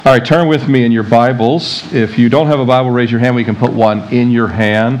All right, turn with me in your Bibles. If you don't have a Bible, raise your hand. We can put one in your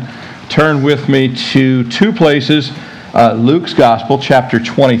hand. Turn with me to two places. Luke's Gospel, chapter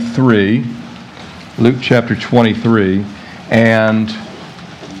 23. Luke chapter 23. And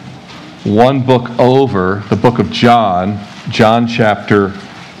one book over, the book of John, John chapter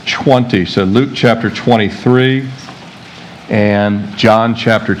 20. So Luke chapter 23 and John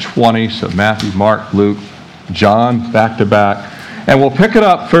chapter 20. So Matthew, Mark, Luke, John, back to back. And we'll pick it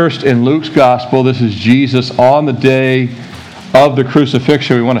up first in Luke's Gospel. This is Jesus on the day of the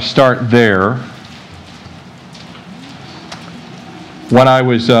crucifixion. We want to start there. When I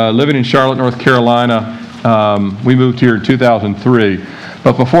was living in Charlotte, North Carolina, we moved here in 2003.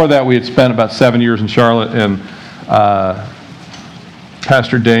 But before that, we had spent about 7 years in Charlotte. And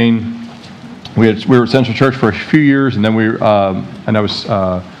Pastor Dane, we were at Central Church for a few years, and then I was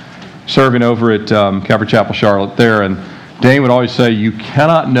serving over at Calvary Chapel, Charlotte there. And Dane would always say, you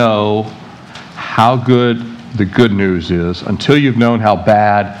cannot know how good the good news is until you've known how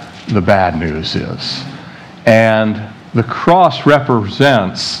bad the bad news is. And the cross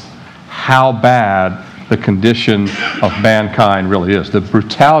represents how bad the condition of mankind really is. The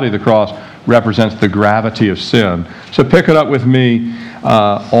brutality of the cross represents the gravity of sin. So pick it up with me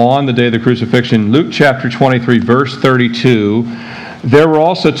on the day of the crucifixion. Luke chapter 23, verse 32. There were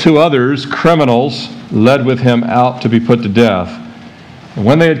also two others, criminals, led with him out to be put to death. And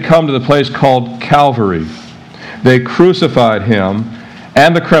when they had come to the place called Calvary, they crucified him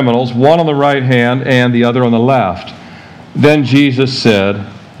and the criminals, one on the right hand and the other on the left. Then Jesus said,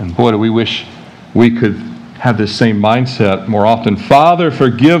 and boy, do we wish we could have this same mindset more often, Father,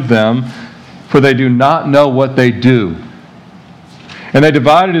 forgive them, for they do not know what they do. And they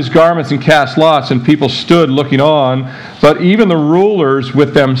divided his garments and cast lots, and people stood looking on. But even the rulers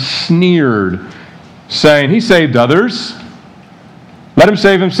with them sneered, saying, He saved others. Let him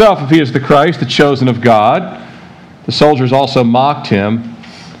save himself if he is the Christ, the chosen of God. The soldiers also mocked him,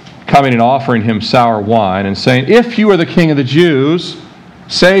 coming and offering him sour wine, and saying, If you are the king of the Jews,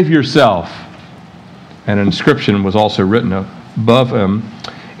 save yourself. And an inscription was also written above him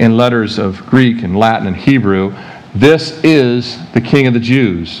in letters of Greek and Latin and Hebrew, This is the King of the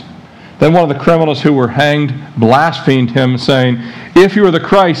Jews. Then one of the criminals who were hanged blasphemed him, saying, If you are the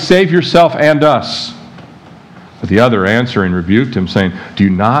Christ, save yourself and us. But the other answering rebuked him, saying, Do you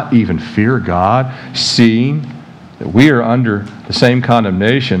not even fear God, seeing that we are under the same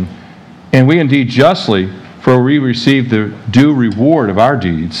condemnation, and we indeed justly, for we receive the due reward of our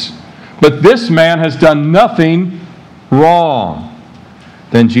deeds. But this man has done nothing wrong.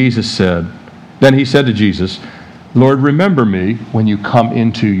 Then he said to Jesus, Lord, remember me when you come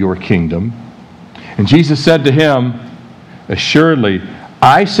into your kingdom. And Jesus said to him, Assuredly,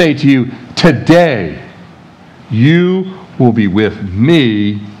 I say to you, today you will be with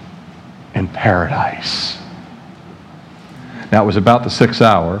me in paradise. Now it was about the 6th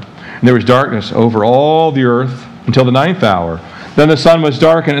hour, and there was darkness over all the earth until the 9th hour. Then the sun was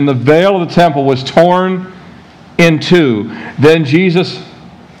darkened, and the veil of the temple was torn in two. Then Jesus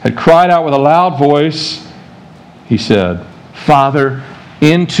had cried out with a loud voice. He said, Father,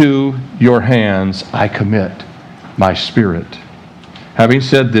 into your hands I commit my spirit. Having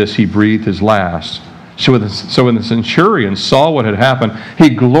said this, he breathed his last. So when the centurion saw what had happened, he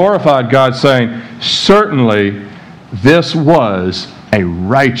glorified God, saying, Certainly this was a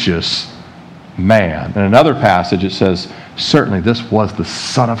righteous man. In another passage it says, Certainly this was the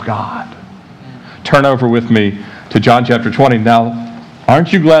Son of God. Turn over with me to John chapter 20. Now,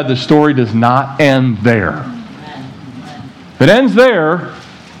 aren't you glad the story does not end there? If it ends there,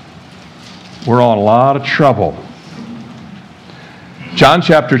 we're on a lot of trouble. John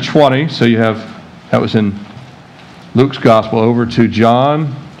chapter 20, so you have, that was in Luke's Gospel, over to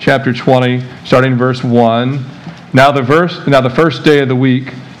John chapter 20, starting in verse 1. Now the first day of the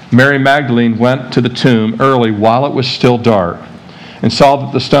week, Mary Magdalene went to the tomb early while it was still dark, and saw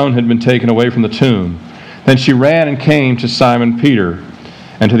that the stone had been taken away from the tomb. Then she ran and came to Simon Peter,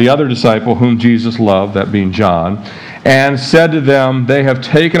 and to the other disciple whom Jesus loved, that being John, and said to them, They have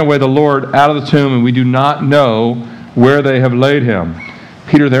taken away the Lord out of the tomb, and we do not know where they have laid him.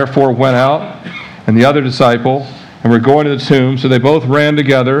 Peter therefore went out, and the other disciple, and were going to the tomb. So they both ran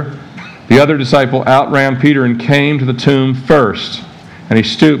together. The other disciple outran Peter and came to the tomb first. And he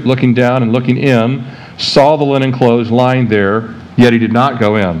stooped, looking down and looking in, saw the linen clothes lying there, yet he did not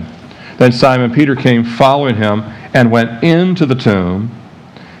go in. Then Simon Peter came following him, and went into the tomb.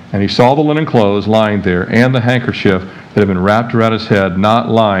 And he saw the linen clothes lying there, and the handkerchief that had been wrapped around his head, not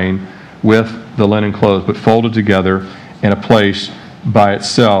lying with the linen clothes, but folded together in a place by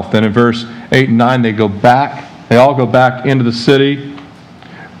itself. Then in verse 8 and 9, they all go back into the city.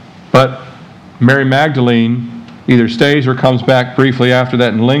 But Mary Magdalene either stays or comes back briefly after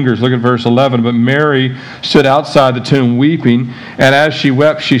that and lingers. Look at verse 11. But Mary stood outside the tomb weeping, and as she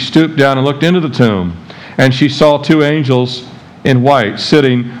wept, she stooped down and looked into the tomb. And she saw two angels in white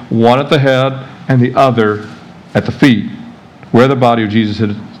sitting, one at the head and the other at the feet, where the body of Jesus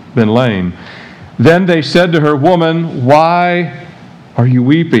had been laid. Then they said to her, "Woman, why are you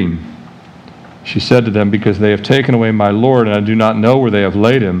weeping?" She said to them, "Because they have taken away my Lord, and I do not know where they have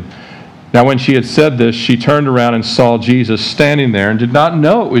laid him." Now when she had said this, she turned around and saw Jesus standing there and did not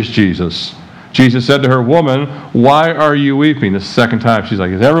know it was Jesus. Jesus said to her, "Woman, why are you weeping?" This is the second time she's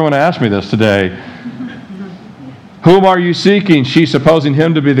like, "Has everyone asked me this today? Whom are you seeking?" She, supposing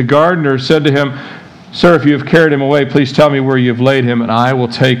him to be the gardener, said to him, "Sir, if you have carried him away, please tell me where you have laid him, and I will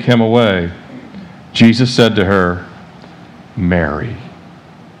take him away." Jesus said to her, "Mary."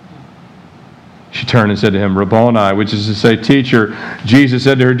 She turned and said to him, "Rabboni," which is to say, "Teacher." Jesus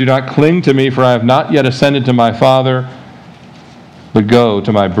said to her, "Do not cling to me, for I have not yet ascended to my Father, but go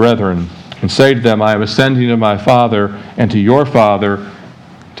to my brethren and say to them, I am ascending to my Father and to your Father,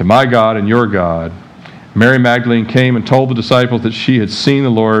 to my God and your God." Mary Magdalene came and told the disciples that she had seen the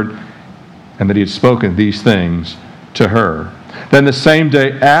Lord and that he had spoken these things to her. Then the same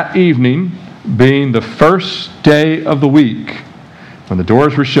day at evening, being the first day of the week, when the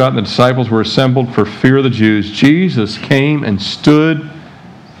doors were shut and the disciples were assembled for fear of the Jews, Jesus came and stood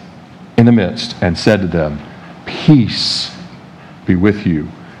in the midst and said to them, "Peace be with you."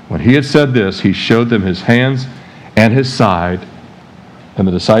 When he had said this, he showed them his hands and his side, and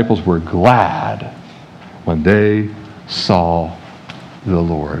the disciples were glad when they saw the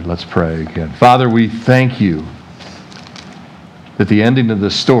Lord. Let's pray again. Father, we thank you that the ending of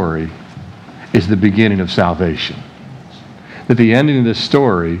this story is the beginning of salvation. That the ending of this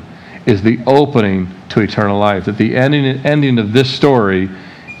story is the opening to eternal life. That the ending of this story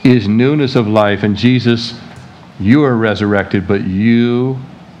is newness of life. And Jesus, you are resurrected, but you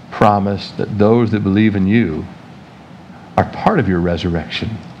promise that those that believe in you are part of your resurrection.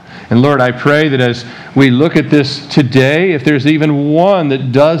 And Lord, I pray that as we look at this today, if there's even one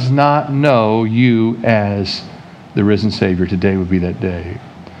that does not know you as the risen Savior, today would be that day.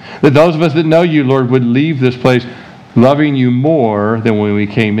 That those of us that know you, Lord, would leave this place loving you more than when we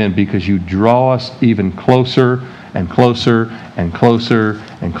came in, because you draw us even closer and closer and closer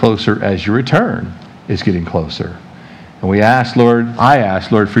and closer as your return is getting closer. And we ask, Lord, I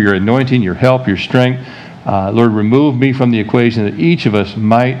ask, Lord, for your anointing, your help, your strength. Lord, remove me from the equation that each of us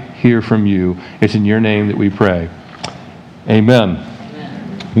might hear from you. It's in your name that we pray. Amen.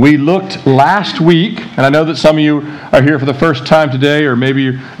 We looked last week, and I know that some of you are here for the first time today, or maybe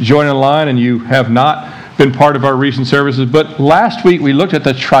you're joining online and you have not been part of our recent services, but last week we looked at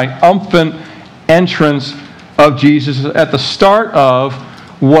the triumphant entrance of Jesus at the start of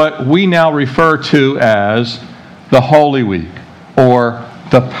what we now refer to as the Holy Week, or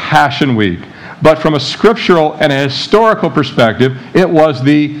the Passion Week. But from a scriptural and a historical perspective, it was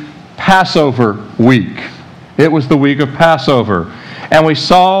the Passover week. It was the week of Passover. And we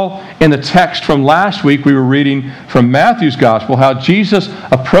saw in the text from last week, we were reading from Matthew's Gospel, how Jesus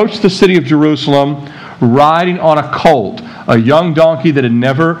approached the city of Jerusalem riding on a colt, a young donkey that had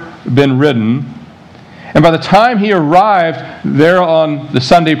never been ridden. And by the time he arrived there on the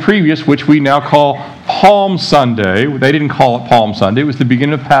Sunday previous, which we now call Palm Sunday, they didn't call it Palm Sunday, it was the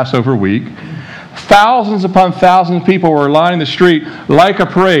beginning of Passover week, thousands upon thousands of people were lining the street like a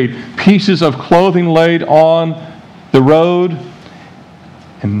parade, pieces of clothing laid on the road,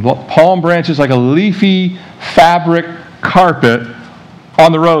 and palm branches like a leafy fabric carpet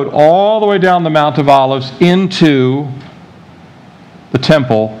on the road all the way down the Mount of Olives into the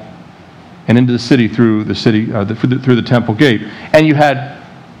temple and into the city through the temple gate. And you had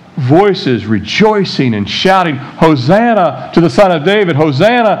voices rejoicing and shouting, "Hosanna to the Son of David!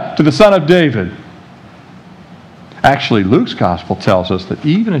 Hosanna to the Son of David!" Actually, Luke's gospel tells us that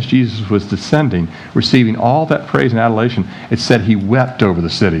even as Jesus was descending, receiving all that praise and adulation, it said he wept over the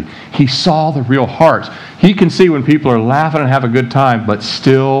city. He saw the real hearts. He can see when people are laughing and have a good time, but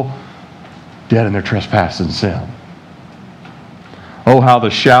still dead in their trespasses and sin. Oh, how the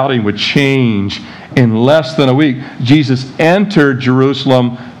shouting would change in less than a week. Jesus entered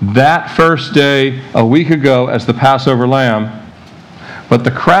Jerusalem that first day, a week ago, as the Passover lamb. But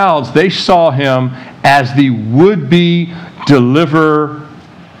the crowds, they saw him as the would-be deliverer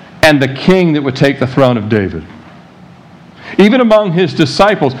and the king that would take the throne of David. Even among his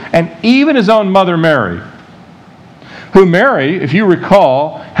disciples, and even his own mother Mary, who Mary, if you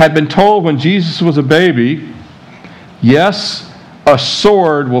recall, had been told when Jesus was a baby, yes, a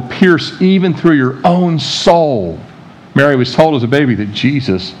sword will pierce even through your own soul. Mary was told as a baby that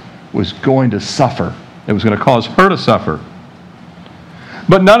Jesus was going to suffer. It was going to cause her to suffer.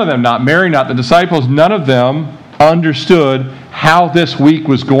 But none of them, not Mary, not the disciples, none of them understood how this week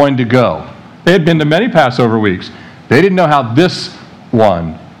was going to go. They had been to many Passover weeks. They didn't know how this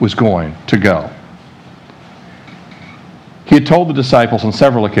one was going to go. He had told the disciples on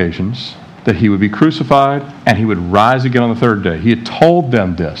several occasions that he would be crucified and he would rise again on the third day. He had told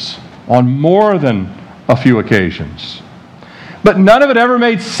them this on more than a few occasions. But none of it ever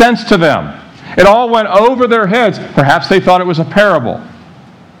made sense to them. It all went over their heads. Perhaps they thought it was a parable.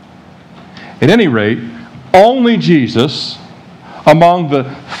 At any rate, only Jesus, among the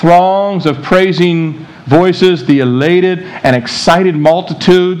throngs of praising voices, the elated and excited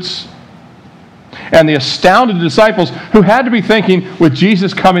multitudes, and the astounded disciples who had to be thinking, with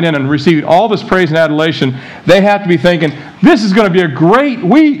Jesus coming in and receiving all this praise and adulation, they had to be thinking, this is going to be a great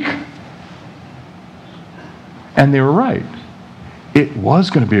week. And they were right. It was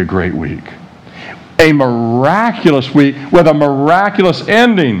going to be a great week. A miraculous week with a miraculous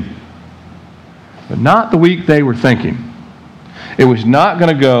ending. But not the week they were thinking. It was not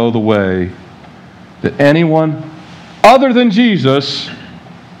going to go the way that anyone other than Jesus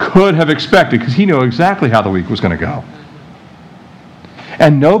could have expected, because he knew exactly how the week was going to go.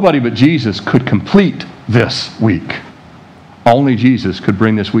 And nobody but Jesus could complete this week. Only Jesus could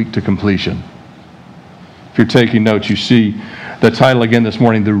bring this week to completion. If you're taking notes, you see the title again this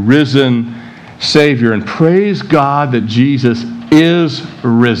morning, The Risen Savior. And praise God that Jesus is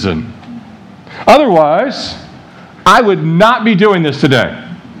risen. Otherwise, I would not be doing this today.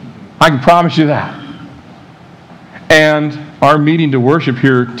 I can promise you that. And our meeting to worship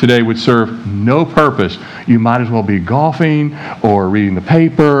here today would serve no purpose. You might as well be golfing or reading the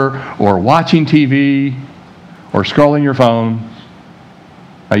paper or watching TV or scrolling your phone.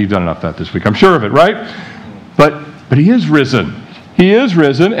 Now, you've done enough of that this week. I'm sure of it, right? But he is risen. He is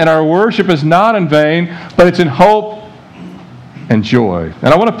risen, and our worship is not in vain, but it's in hope and joy.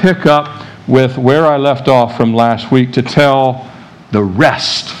 And I want to pick up with where I left off from last week to tell the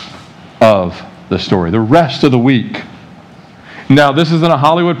rest of the story, the rest of the week. Now, this isn't a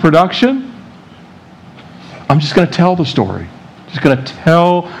Hollywood production. I'm just going to tell the story. Just going to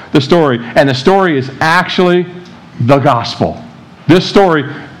tell the story. And the story is actually the gospel. This story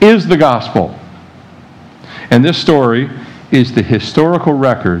is the gospel. And this story is the historical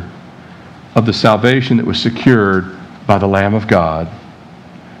record of the salvation that was secured by the Lamb of God,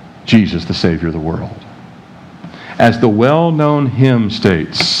 Jesus, the Savior of the world. As the well-known hymn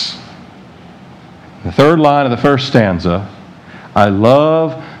states, the third line of the first stanza, I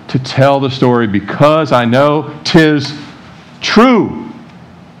love to tell the story because I know 'tis true.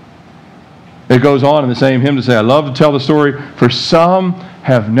 It goes on in the same hymn to say, I love to tell the story, for some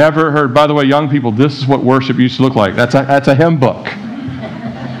have never heard. By the way, young people, this is what worship used to look like. That's a hymn book.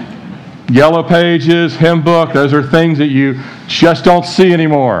 Yellow pages, hymn book, those are things that you just don't see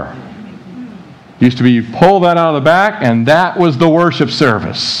anymore. Used to be you pull that out of the back, and that was the worship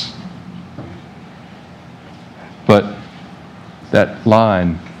service. But that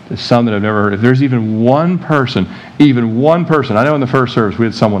line, is some that I've never heard. If there's even one person, I know in the first service we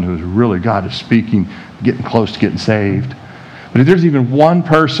had someone who was really, God is speaking, getting close to getting saved. But if there's even one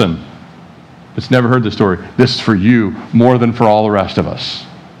person that's never heard the story, this is for you more than for all the rest of us.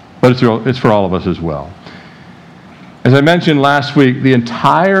 But it's for all of us as well. As I mentioned last week, the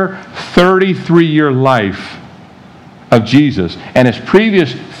entire 33-year life of Jesus and his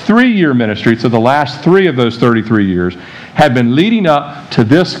previous 3-year ministry, so the last 3 of those 33 years, had been leading up to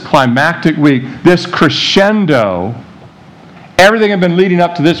this climactic week, this crescendo. Everything had been leading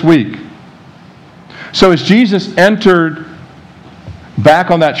up to this week. So as Jesus entered back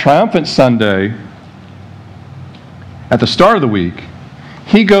on that triumphant Sunday, at the start of the week,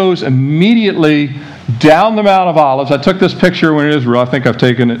 he goes immediately down the Mount of Olives. I took this picture when in Israel. I think I've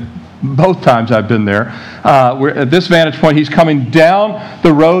taken it both times I've been there. We're at this vantage point, he's coming down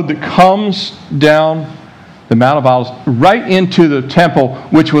the road that comes down the Mount of Olives right into the temple,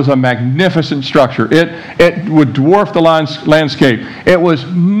 which was a magnificent structure. It would dwarf the landscape. It was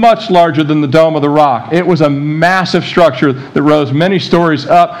much larger than the Dome of the Rock. It was a massive structure that rose many stories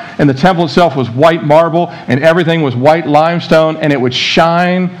up, and the temple itself was white marble, and everything was white limestone, and it would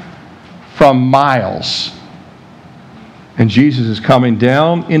shine from miles. And Jesus is coming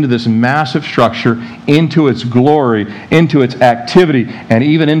down into this massive structure, into its glory, into its activity, and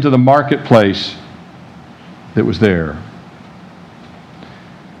even into the marketplace that was there.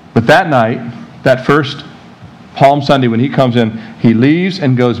 But that night, that first Palm Sunday when he comes in, he leaves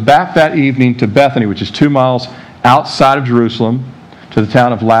and goes back that evening to Bethany, which is 2 miles outside of Jerusalem, to the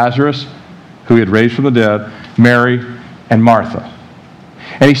town of Lazarus, who he had raised from the dead, Mary and Martha.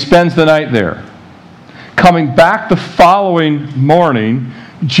 And he spends the night there. Coming back the following morning,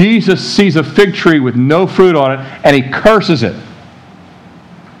 Jesus sees a fig tree with no fruit on it, and he curses it.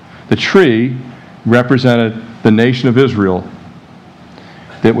 The tree represented the nation of Israel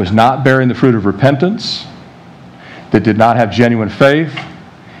that was not bearing the fruit of repentance, that did not have genuine faith,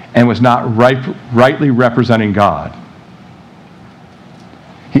 and was not rightly representing God.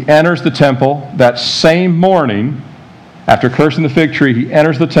 He enters the temple that same morning. After cursing the fig tree, he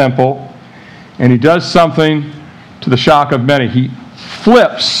enters the temple, and he does something to the shock of many. He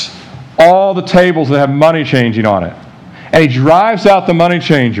flips all the tables that have money changing on it, and he drives out the money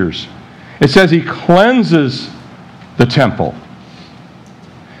changers. It says he cleanses the temple.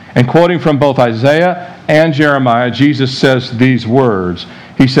 And quoting from both Isaiah and Jeremiah, Jesus says these words.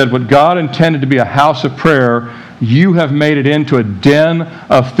 He said, "What God intended to be a house of prayer, you have made it into a den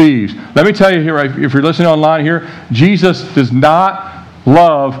of thieves." Let me tell you here, if you're listening online here, Jesus does not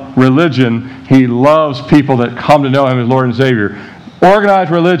love religion. He loves people that come to know Him as Lord and Savior.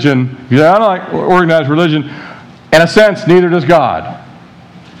 Organized religion, you say, "I don't like organized religion." In a sense, neither does God.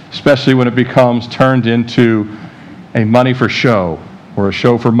 Especially when it becomes turned into a money for show or a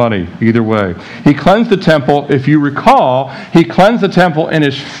show for money, either way. He cleansed the temple. If you recall, he cleansed the temple in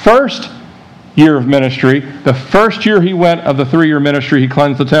his first year of ministry. The first year he went of the 3-year ministry, he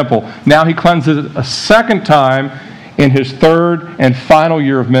cleansed the temple. Now he cleanses it a second time in his third and final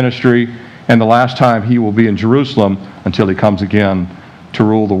year of ministry, and the last time he will be in Jerusalem until he comes again to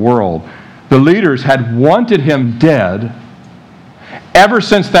rule the world. The leaders had wanted him dead ever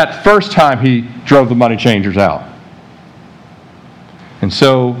since that first time he drove the money changers out. And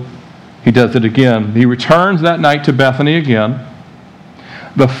so he does it again. He returns that night to Bethany again.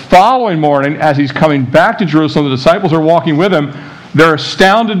 The following morning, as he's coming back to Jerusalem, the disciples are walking with him. They're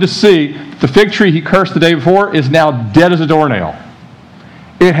astounded to see the fig tree he cursed the day before is now dead as a doornail.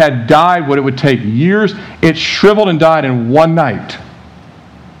 It had died what it would take years. It shriveled and died in one night.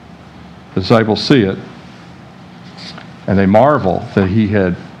 The disciples see it, and they marvel that he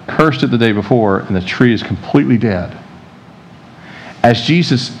had cursed it the day before, and the tree is completely dead. As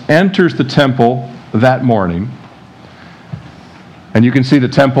Jesus enters the temple that morning, and you can see the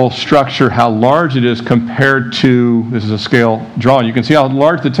temple structure, how large it is compared to, this is a scale drawn, you can see how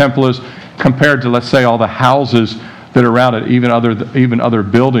large the temple is compared to, let's say, all the houses that are around it, even other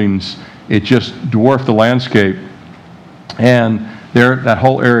buildings. It just dwarfed the landscape. And there, that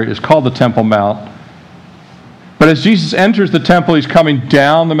whole area is called the Temple Mount. But as Jesus enters the temple, he's coming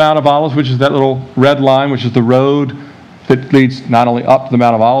down the Mount of Olives, which is that little red line, which is the road that leads not only up to the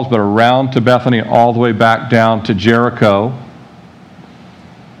Mount of Olives, but around to Bethany, all the way back down to Jericho.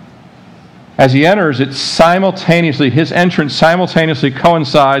 As he enters, his entrance simultaneously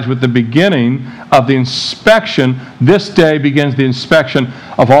coincides with the beginning of the inspection. This day begins the inspection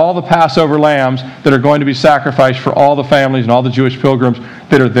of all the Passover lambs that are going to be sacrificed for all the families and all the Jewish pilgrims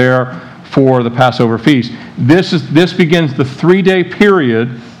that are there for the Passover feast. This begins the 3-day period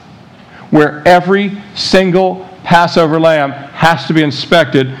where every single Passover lamb has to be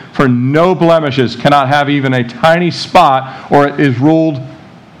inspected for no blemishes, cannot have even a tiny spot, or it is ruled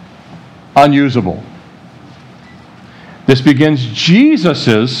unusable. This begins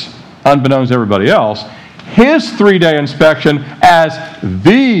Jesus's, unbeknownst to everybody else, his 3-day inspection as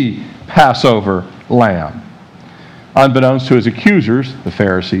the Passover lamb. Unbeknownst to his accusers, the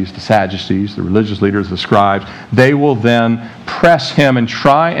Pharisees, the Sadducees, the religious leaders, the scribes, they will then press him and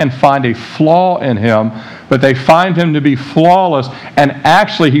try and find a flaw in him, but they find him to be flawless, and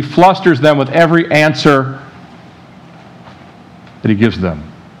actually he flusters them with every answer that he gives them.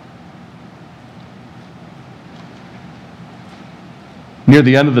 Near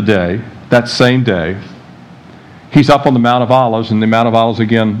the end of the day, that same day, he's up on the Mount of Olives, and the Mount of Olives,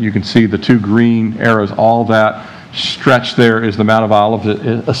 again, you can see the 2 green arrows, all that stretch there is the Mount of Olives.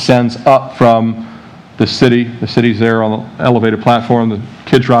 It ascends up from the city. The city's there on the elevated platform, the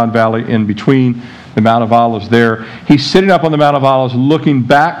Kidron Valley in between the Mount of Olives there. He's sitting up on the Mount of Olives looking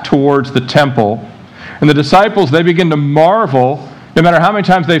back towards the temple. And the disciples, they begin to marvel. No matter how many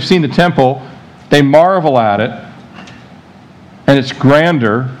times they've seen the temple, they marvel at it. And its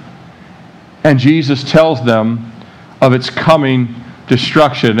grandeur. And Jesus tells them of its coming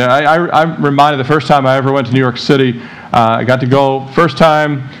destruction. I'm reminded the first time I ever went to New York City, I got to go, first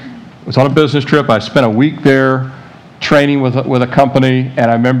time, I was on a business trip. I spent a week there training with a company,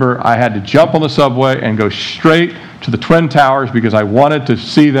 and I remember I had to jump on the subway and go straight to the Twin Towers because I wanted to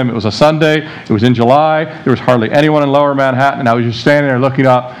see them. It was a Sunday. It was in July. There was hardly anyone in Lower Manhattan, and I was just standing there looking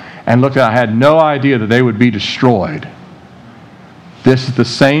up and looking. I had no idea that they would be destroyed. This is the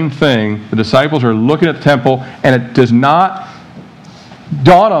same thing. The disciples are looking at the temple, and it does not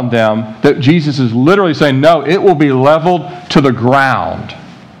dawn on them that Jesus is literally saying, no, it will be leveled to the ground.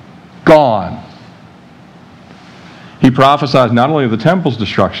 Gone. He prophesies not only of the temple's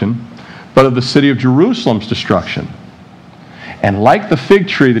destruction, but of the city of Jerusalem's destruction. And like the fig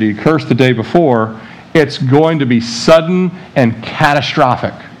tree that he cursed the day before, it's going to be sudden and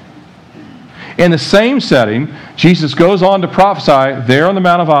catastrophic. In the same setting, Jesus goes on to prophesy there on the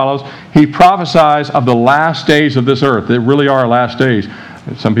Mount of Olives. He prophesies of the last days of this earth. They really are last days.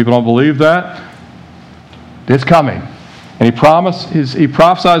 Some people don't believe that. It's coming. And he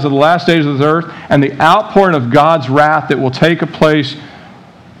prophesies of the last days of this earth and the outpouring of God's wrath that will take place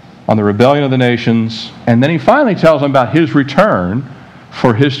on the rebellion of the nations. And then he finally tells them about his return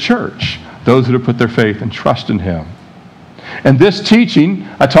for his church, those that have put their faith and trust in him. And this teaching,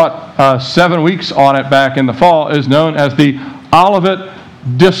 I taught 7 weeks on it back in the fall, is known as the Olivet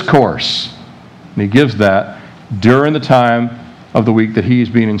Discourse. And he gives that during the time of the week that he is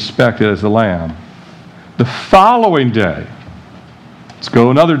being inspected as the Lamb. The following day, let's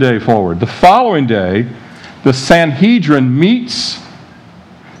go another day forward. The following day, the Sanhedrin meets.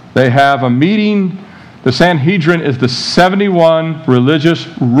 They have a meeting. The Sanhedrin is the 71 religious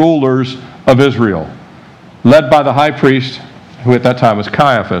rulers of Israel, led by the high priest, who at that time was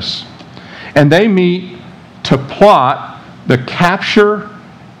Caiaphas. And they meet to plot the capture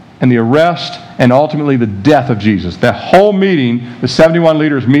and the arrest and ultimately the death of Jesus. That whole meeting, the 71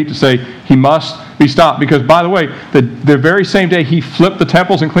 leaders meet to say he must be stopped. Because, by the way, the very same day he flipped the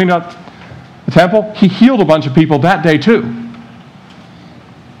temples and cleaned up the temple, he healed a bunch of people that day too.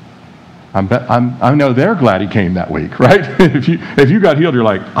 I know they're glad he came that week, right? If you got healed, you're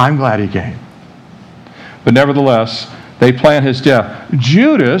like, I'm glad he came. But nevertheless, they plan his death.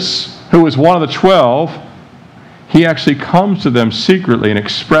 Judas, who was one of the 12, he actually comes to them secretly and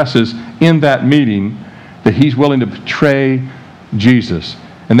expresses in that meeting that he's willing to betray Jesus.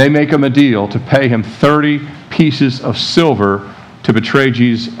 And they make him a deal to pay him 30 pieces of silver to betray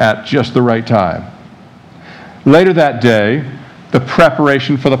Jesus at just the right time. Later that day, the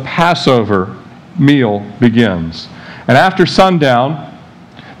preparation for the Passover meal begins. And after sundown,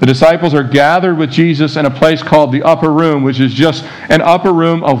 the disciples are gathered with Jesus in a place called the Upper Room, which is just an upper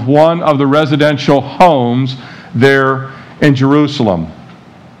room of one of the residential homes there in Jerusalem.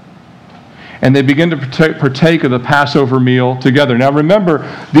 And they begin to partake of the Passover meal together. Now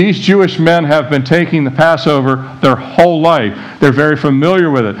remember, these Jewish men have been taking the Passover their whole life. They're very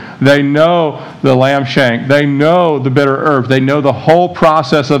familiar with it. They know the lamb shank. They know the bitter herbs. They know the whole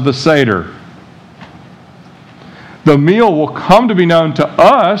process of the Seder. The meal will come to be known to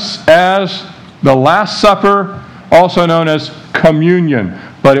us as the Last Supper, also known as communion.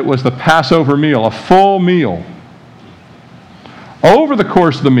 But it was the Passover meal, a full meal. Over the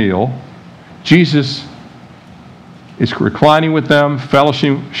course of the meal, Jesus is reclining with them,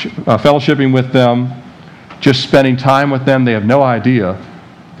 fellowshipping with them, just spending time with them. They have no idea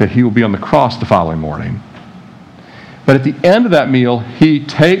that he will be on the cross the following morning. But at the end of that meal, he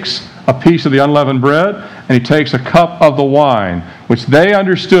takes a piece of the unleavened bread and he takes a cup of the wine, which they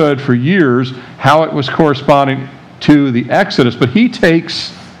understood for years how it was corresponding to the Exodus. But he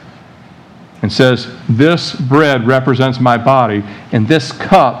takes and says, this bread represents my body and this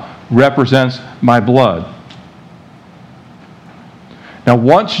cup represents my blood. Now,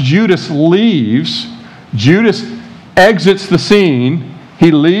 once Judas leaves, Judas exits the scene.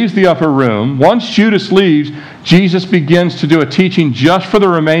 He leaves the upper room. Once Judas leaves, Jesus begins to do a teaching just for the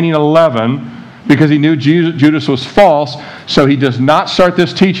remaining 11 because he knew Judas was false, so he does not start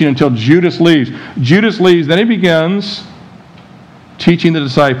this teaching until Judas leaves. Judas leaves, then he begins teaching the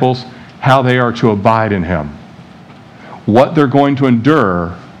disciples how they are to abide in him, what they're going to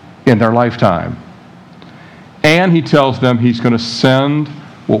endure in their lifetime. And he tells them he's going to send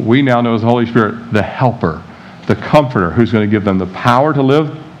what we now know as the Holy Spirit, the Helper, the Comforter, who's going to give them the power to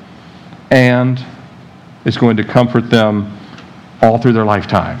live and is going to comfort them all through their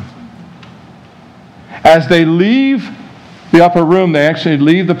lifetime. As they leave the upper room, they actually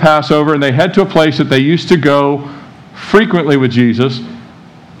leave the Passover and they head to a place that they used to go frequently with Jesus,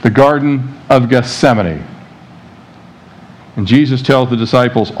 the Garden of Gethsemane. And Jesus tells the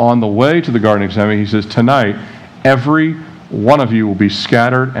disciples on the way to the Garden of Gethsemane, he says, tonight, every one of you will be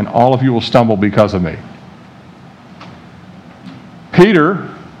scattered and all of you will stumble because of me.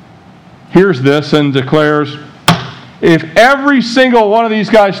 Peter hears this and declares, if every single one of these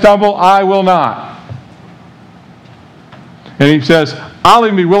guys stumble, I will not. And he says, I'll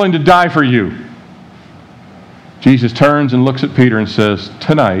even be willing to die for you. Jesus turns and looks at Peter and says,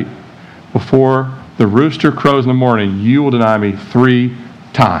 tonight, before the rooster crows in the morning, you will deny me 3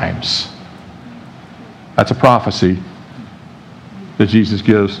 times. That's a prophecy that Jesus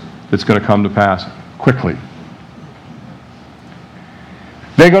gives that's going to come to pass quickly.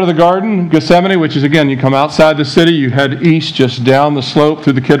 They go to the Garden, Gethsemane, which is, again, you come outside the city, you head east just down the slope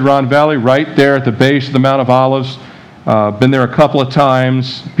through the Kidron Valley, right there at the base of the Mount of Olives. Been there a couple of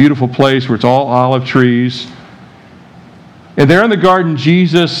times. Beautiful place where it's all olive trees. And there in the garden,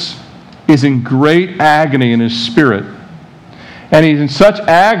 Jesus is in great agony in his spirit. And he's in such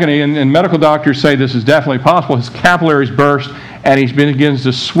agony, and medical doctors say this is definitely possible. His capillaries burst, and he begins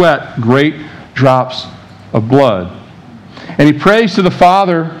to sweat great drops of blood. And he prays to the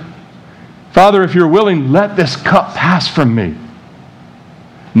Father, Father, if you're willing, let this cup pass from me.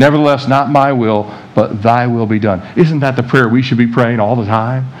 Nevertheless, not my will, but thy will be done. Isn't that the prayer we should be praying all the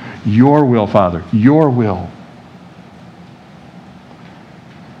time? Your will, Father, your will.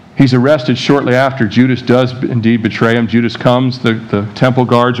 He's arrested shortly after. Judas does indeed betray him. Judas comes. The temple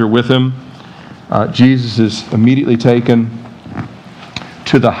guards are with him. Jesus is immediately taken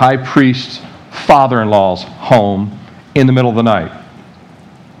to the high priest's father-in-law's home in the middle of the night.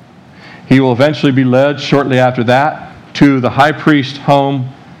 He will eventually be led shortly after that to the high priest's home.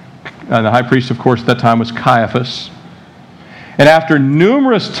 And the high priest, of course, at that time was Caiaphas. And after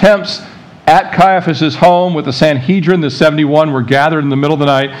numerous attempts at Caiaphas' home with the Sanhedrin, the 71 were gathered in the middle of the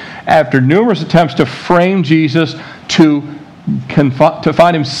night. After numerous attempts to frame Jesus, to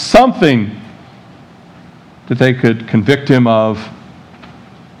find him something that they could convict him of,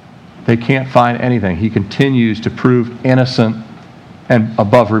 they can't find anything. He continues to prove innocent and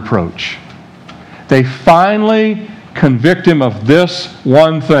above reproach. They finally convict him of this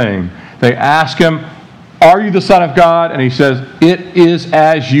one thing. They ask him, are you the Son of God? And he says, it is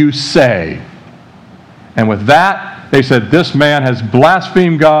as you say. And with that, they said, this man has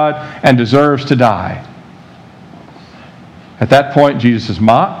blasphemed God and deserves to die. At that point, Jesus is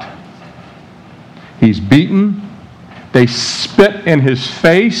mocked. He's beaten. They spit in his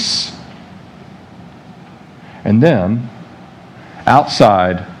face. And then,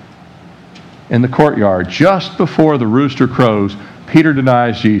 outside in the courtyard, just before the rooster crows, Peter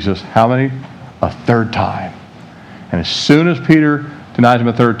denies Jesus. How many? A third time. And as soon as Peter denies him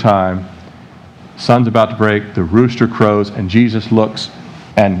a third time, the sun's about to break, the rooster crows, and Jesus looks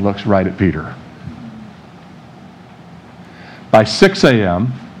right at Peter. By 6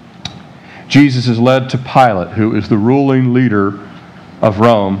 a.m., Jesus is led to Pilate, who is the ruling leader of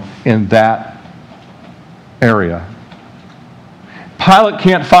Rome in that area. Pilate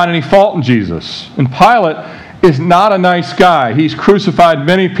can't find any fault in Jesus. And Pilate is not a nice guy. He's crucified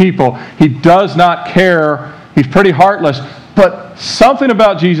many people. He does not care. He's pretty heartless. But something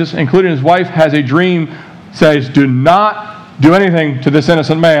about Jesus, including his wife, has a dream, says, do not do anything to this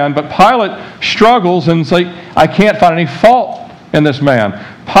innocent man. But Pilate struggles and says, I can't find any fault in this man.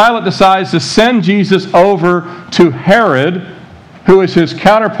 Pilate decides to send Jesus over to Herod, who is his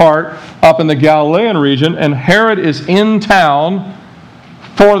counterpart up in the Galilean region. And Herod is in town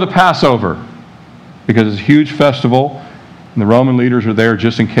for the Passover, because it's a huge festival, and the Roman leaders are there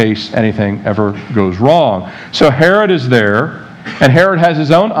just in case anything ever goes wrong. So Herod is there, and Herod has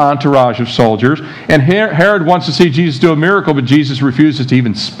his own entourage of soldiers, and Herod wants to see Jesus do a miracle, but Jesus refuses to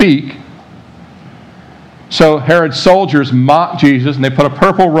even speak. So Herod's soldiers mock Jesus, and they put a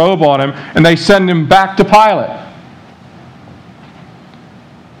purple robe on him, and they send him back to Pilate.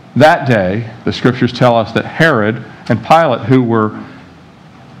 That day, the scriptures tell us that Herod and Pilate, who were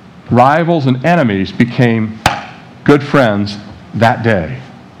rivals and enemies, became good friends that day.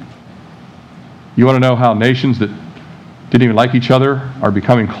 You want to know how nations that didn't even like each other are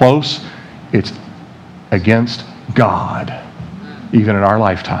becoming close? It's against God, even in our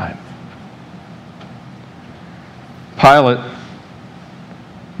lifetime. Pilate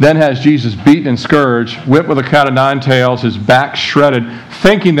then has Jesus beaten and scourged, whipped with a cat of nine tails, his back shredded,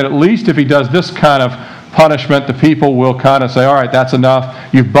 thinking that at least if he does this kind of punishment, the people will kind of say, all right, that's enough.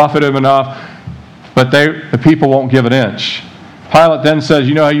 You've buffeted him enough. But the people won't give an inch. Pilate then says,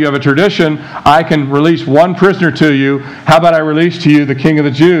 you know how you have a tradition? I can release one prisoner to you. How about I release to you the King of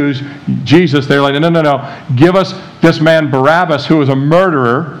the Jews, Jesus? They're like, no. Give us this man Barabbas, who is a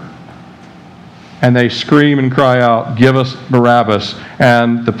murderer. And they scream and cry out, give us Barabbas.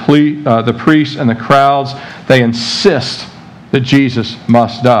 And the priests and the crowds, they insist that Jesus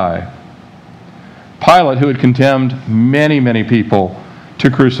must die. Pilate, who had condemned many, many people to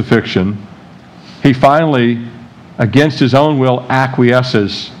crucifixion, he finally, against his own will,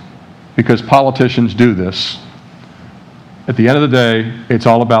 acquiesces, because politicians do this. At the end of the day, it's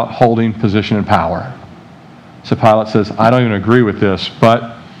all about holding position and power. So Pilate says, I don't even agree with this,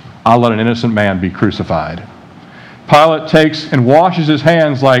 but I'll let an innocent man be crucified. Pilate takes and washes his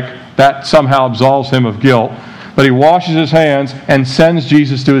hands like that somehow absolves him of guilt. but he washes his hands and sends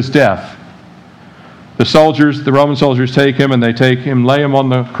Jesus to his death. The Roman soldiers take him and lay him on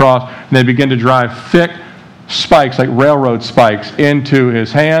the cross, and they begin to drive thick spikes, like railroad spikes, into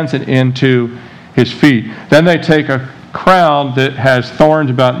his hands and into his feet. Then they take a crown that has thorns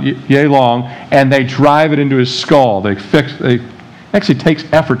about yea long, and they drive it into his skull. It actually takes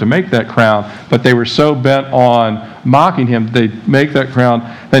effort to make that crown, but they were so bent on mocking him, they make that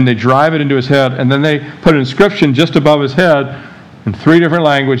crown, then they drive it into his head, and then they put an inscription just above his head in 3 different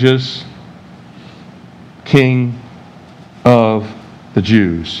languages: King of the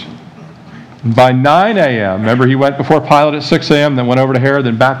Jews. By 9 a.m., remember he went before Pilate at 6 a.m., then went over to Herod,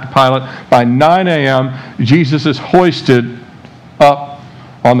 then back to Pilate. By 9 a.m., Jesus is hoisted up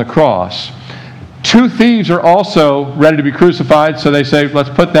on the cross. 2 thieves are also ready to be crucified, so they say, let's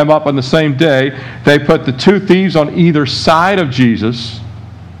put them up on the same day. They put the 2 thieves on either side of Jesus.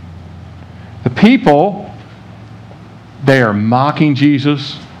 The people, they are mocking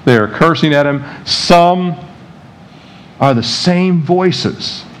Jesus. They are cursing at him. Some are the same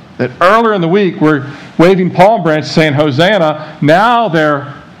voices that earlier in the week were waving palm branches saying, Hosanna. Now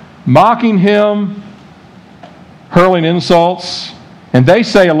they're mocking him, hurling insults. And they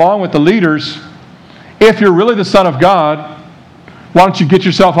say, along with the leaders, if you're really the Son of God, why don't you get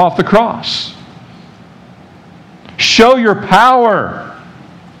yourself off the cross? Show your power.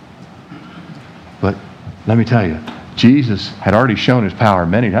 But let me tell you, Jesus had already shown his power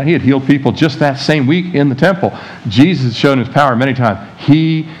many times. He had healed people just that same week in the temple. Jesus had shown his power many times.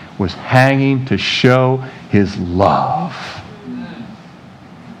 He was hanging to show his love.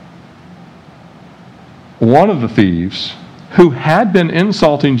 One of the thieves, who had been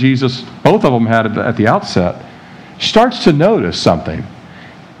insulting Jesus, both of them had at the outset, starts to notice something.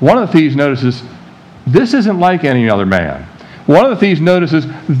 One of the thieves notices, this isn't like any other man. One of the thieves notices,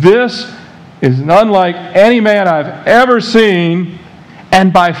 this is unlike any man I've ever seen.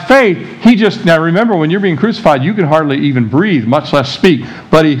 And by faith, now remember, when you're being crucified, you can hardly even breathe, much less speak.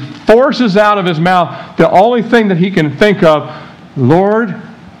 But he forces out of his mouth the only thing that he can think of, Lord.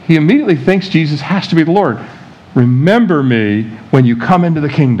 He immediately thinks Jesus has to be the Lord. Remember me when you come into the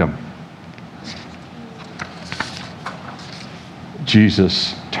kingdom.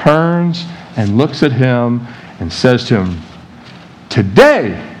 Jesus turns and looks at him and says to him,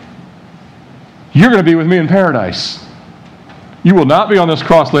 today, you're going to be with me in paradise. You will not be on this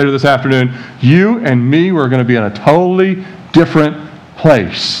cross later this afternoon. You and me were going to be in a totally different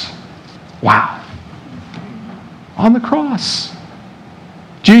place. Wow. On the cross.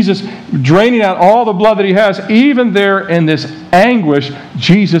 Jesus draining out all the blood that he has, even there in this anguish,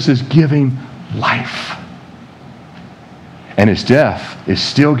 Jesus is giving life. And his death is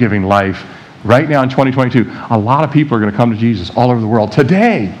still giving life right now in 2022. A lot of people are going to come to Jesus all over the world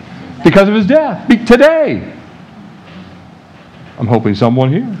today because of his death. Today. I'm hoping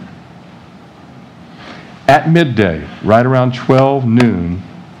someone here. At midday, right around 12 noon,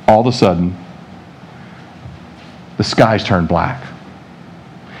 all of a sudden, the skies turn black.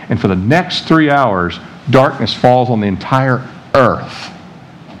 And for the next 3 hours, darkness falls on the entire earth.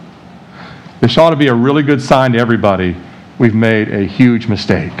 This ought to be a really good sign to everybody we've made a huge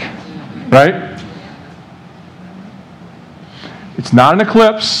mistake. Right? It's not an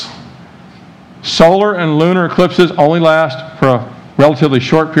eclipse. Solar and lunar eclipses only last for a relatively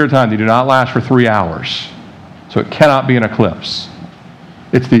short period of time. They do not last for 3 hours. So it cannot be an eclipse.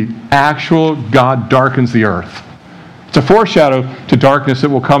 It's the actual God darkens the earth. It's a foreshadow to darkness that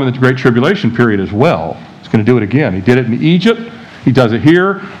will come in the Great Tribulation period as well. He's going to do it again. He did it in Egypt. He does it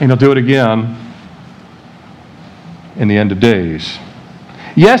here. And he'll do it again in the end of days.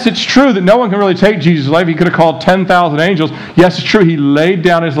 Yes, it's true that no one can really take Jesus' life. He could have called 10,000 angels. Yes, it's true he laid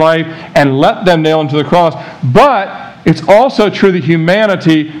down his life and let them nail him to the cross. But it's also true that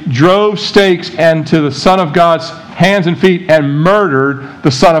humanity drove stakes into the Son of God's hands and feet and murdered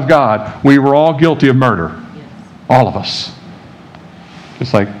the Son of God. We were all guilty of murder. Yes. All of us.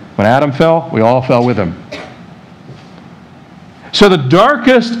 Just like when Adam fell, we all fell with him. So the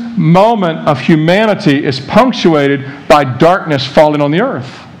darkest moment of humanity is punctuated by darkness falling on the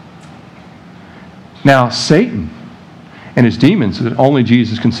earth. Now, Satan and his demons, that only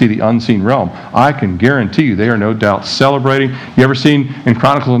Jesus can see the unseen realm, I can guarantee you they are no doubt celebrating. You ever seen in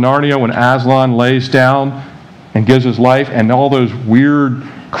Chronicles of Narnia when Aslan lays down and gives his life and all those weird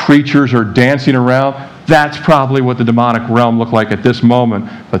creatures are dancing around? That's probably what the demonic realm looked like at this moment,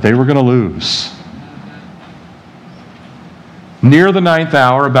 but they were going to lose. Near the 9th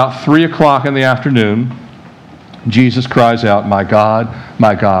hour, about 3 o'clock in the afternoon, Jesus cries out, my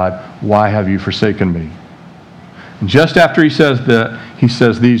God, why have you forsaken me? And just after he says that, he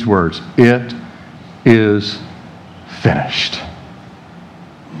says these words, it is finished.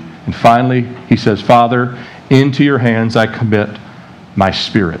 And finally, he says, Father, into your hands I commit my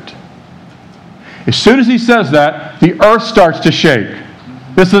spirit. As soon as he says that, the earth starts to shake.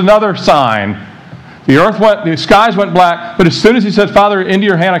 This is another sign. The skies went black, but as soon as he said, Father, into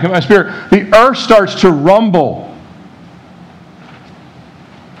your hand I commit my spirit, the earth starts to rumble.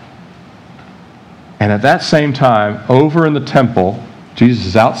 And at that same time, over in the temple, Jesus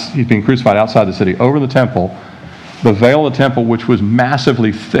is out, he's being crucified outside the city. Over in the temple, the veil of the temple, which was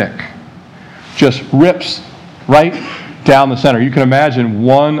massively thick, just rips right down the center. You can imagine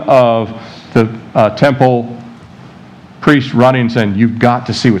one of the temple priests running and saying, you've got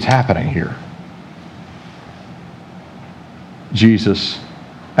to see what's happening here. Jesus,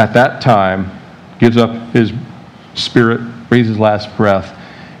 at that time, gives up his spirit, breathes his last breath,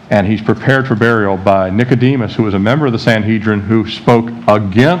 and he's prepared for burial by Nicodemus, who was a member of the Sanhedrin, who spoke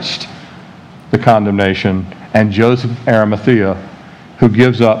against the condemnation, and Joseph of Arimathea, who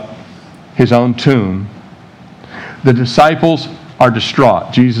gives up his own tomb. The disciples are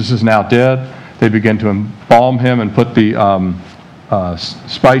distraught. Jesus is now dead. They begin to embalm him and put the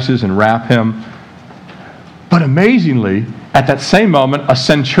spices and wrap him. But amazingly, at that same moment, a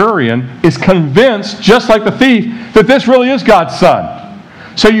centurion is convinced, just like the thief, that this really is God's son.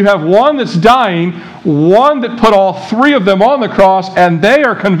 So you have one that's dying, one that put all three of them on the cross, and they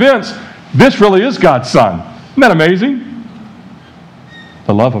are convinced this really is God's son. Isn't that amazing?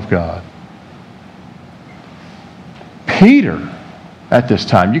 The love of God. Peter, at this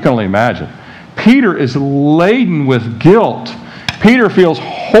time, you can only imagine, Peter is laden with guilt. Peter feels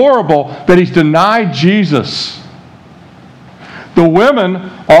horrible that he's denied Jesus. The women,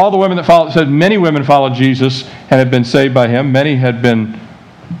 all the women that followed, said many women followed Jesus and had been saved by him. Many had been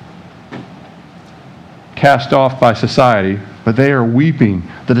cast off by society, but they are weeping.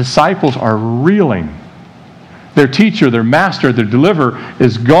 The disciples are reeling. Their teacher, their master, their deliverer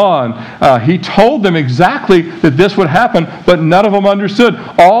is gone. He told them exactly that this would happen, but none of them understood.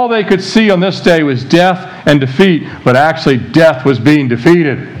 All they could see on this day was death and defeat, but actually death was being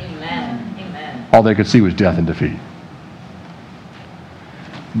defeated. Amen. Amen. All they could see was death and defeat.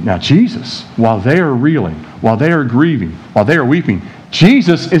 Now Jesus, while they are reeling, while they are grieving, while they are weeping,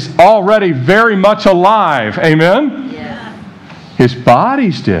 Jesus is already very much alive. Amen? Yes. His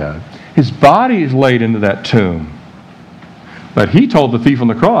body's dead. His body is laid into that tomb. But he told the thief on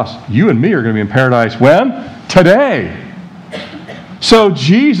the cross, you and me are going to be in paradise when? Today. So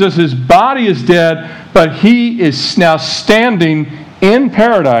Jesus, his body is dead, but he is now standing in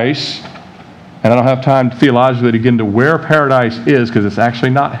paradise. And I don't have time theologically to get into where paradise is, because it's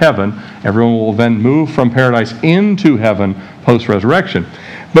actually not heaven. Everyone will then move from paradise into heaven post-resurrection.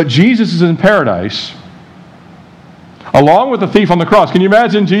 But Jesus is in paradise, along with the thief on the cross. Can you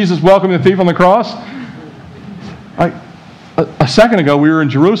imagine Jesus welcoming the thief on the cross? A second ago, we were in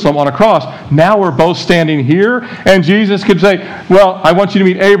Jerusalem on a cross. Now we're both standing here, and Jesus could say, well, I want you to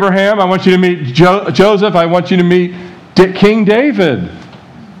meet Abraham. I want you to meet Joseph. I want you to meet King David.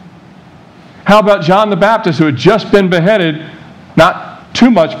 How about John the Baptist, who had just been beheaded not too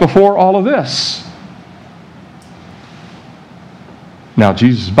much before all of this? Now,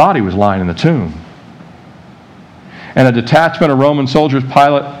 Jesus' body was lying in the tomb. And a detachment of Roman soldiers,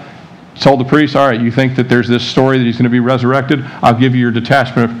 Pilate told the priests, all right, you think that there's this story that he's going to be resurrected? I'll give you your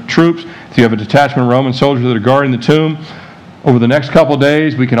detachment of troops. If you have a detachment of Roman soldiers that are guarding the tomb, over the next couple of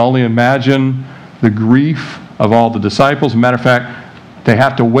days, we can only imagine the grief of all the disciples. As a matter of fact, they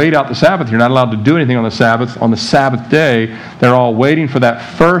have to wait out the Sabbath. You're not allowed to do anything on the Sabbath. On the Sabbath day, they're all waiting for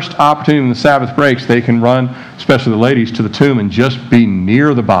that first opportunity when the Sabbath breaks. They can run, especially the ladies, to the tomb and just be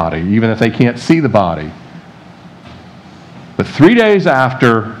near the body, even if they can't see the body. But 3 days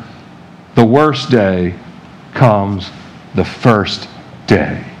after the worst day comes the first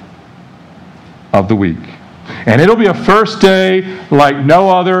day of the week. And it'll be a first day like no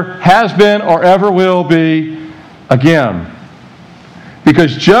other has been or ever will be again.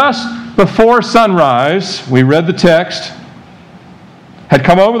 Because just before sunrise, we read the text, had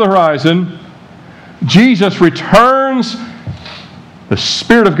come over the horizon, Jesus returns, the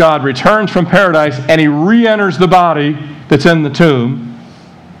Spirit of God returns from paradise, and he re-enters the body that's in the tomb.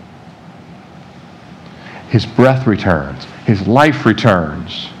 His breath returns. His life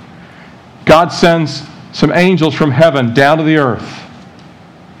returns. God sends some angels from heaven down to the earth.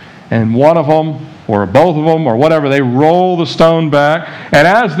 And one of them, or both of them, or whatever, they roll the stone back. And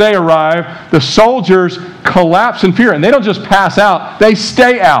as they arrive, the soldiers collapse in fear. And they don't just pass out, they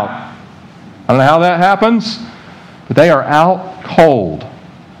stay out. I don't know how that happens, but they are out cold.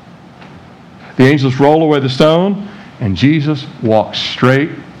 The angels roll away the stone, and Jesus walks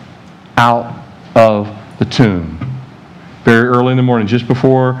straight out of the tomb. very early in the morning, just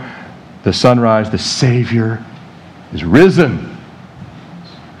before the sunrise, the Savior is risen.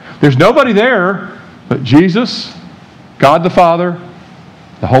 There's nobody there but Jesus, God the Father,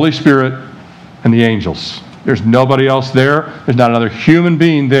 the Holy Spirit, and the angels. There's nobody else there. There's not another human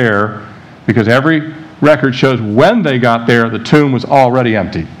being there, because every record shows when they got there, the tomb was already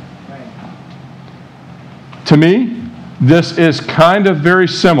empty. Right. To me, this is kind of very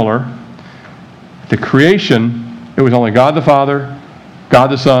similar. The creation, it was only God the Father, God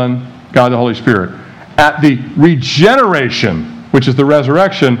the Son, God the Holy Spirit. At the regeneration, which is the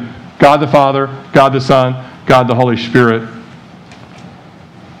resurrection, God the Father, God the Son, God the Holy Spirit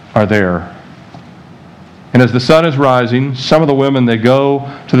are there. And as the sun is rising, some of the women, they go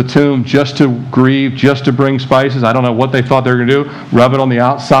to the tomb just to grieve, just to bring spices. I don't know what they thought they were going to do, rub it on the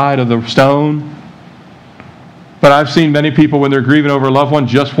outside of the stone. But I've seen many people, when they're grieving over a loved one,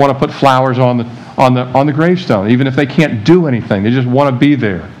 just want to put flowers on the gravestone, even if they can't do anything. They just want to be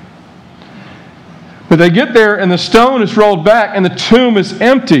there. But they get there, and the stone is rolled back, and the tomb is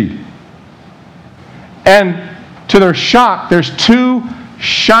empty. And to their shock, there's two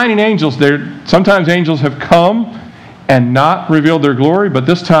shining angels there. Sometimes angels have come and not revealed their glory, but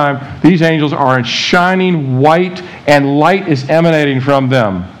this time these angels are in shining white, and light is emanating from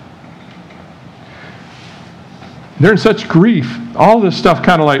them. They're in such grief. All this stuff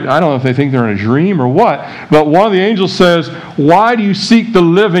kind of like, I don't know if they think they're in a dream or what, but one of the angels says, "Why do you seek the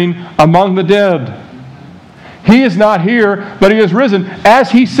living among the dead? He is not here, but he is risen,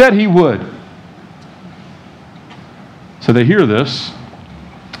 as he said he would." So they hear this,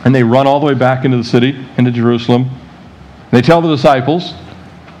 and they run all the way back into the city, into Jerusalem. They tell the disciples,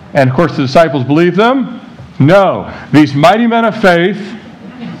 and of course the disciples believe them? No. These mighty men of faith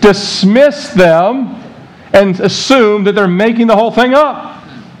dismiss them and assume that they're making the whole thing up.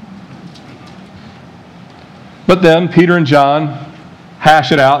 But then Peter and John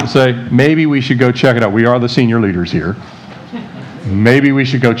hash it out and say, maybe we should go check it out. We are the senior leaders here. Maybe we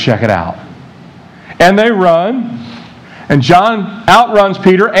should go check it out. And they run, and John outruns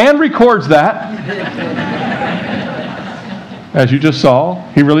Peter and records that. As you just saw,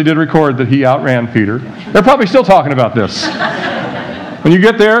 he really did record that he outran Peter. They're probably still talking about this. When you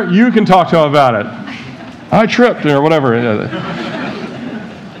get there, you can talk to them about it. I tripped, or whatever.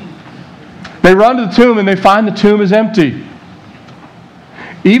 They run to the tomb, and they find the tomb is empty.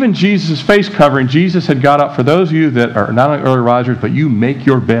 Even Jesus' face covering, Jesus had got up. For those of you that are not only early risers, but you make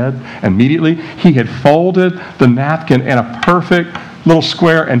your bed immediately, he had folded the napkin in a perfect little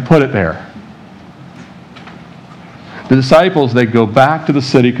square and put it there. The disciples, they go back to the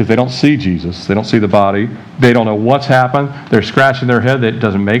city because they don't see Jesus. They don't see the body. They don't know what's happened. They're scratching their head. It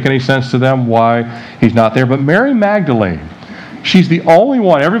doesn't make any sense to them why he's not there. But Mary Magdalene, she's the only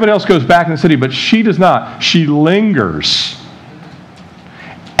one. Everybody else goes back in the city, but she does not. She lingers.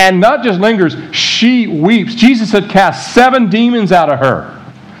 And not just lingers, she weeps. Jesus had cast 7 demons out of her.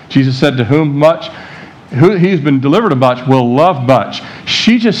 Jesus said, to whom he's been delivered of much will love much.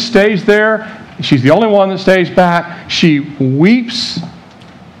 She just stays there. She's the only one that stays back. She weeps.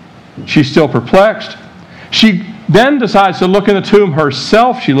 She's still perplexed. She then decides to look in the tomb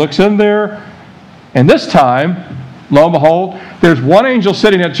herself. She looks in there. And this time, lo and behold, there's one angel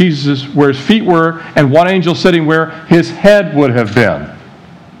sitting at Jesus where his feet were, and one angel sitting where his head would have been.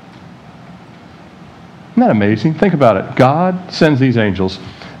 Isn't that amazing? Think about it. God sends these angels.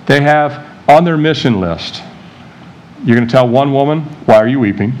 They have on their mission list, you're going to tell one woman, why are you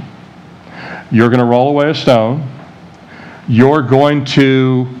weeping? You're going to roll away a stone. You're going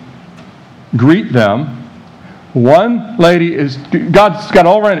to greet them. One lady is, God's got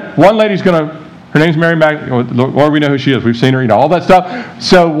all right. One lady's going to, her name's Mary Magdalene. Lord, we know who she is. We've seen her, all that stuff.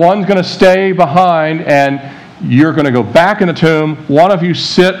 So one's going to stay behind, and you're going to go back in the tomb. One of you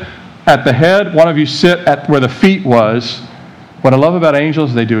sit at the head. One of you sit at where the feet was. What I love about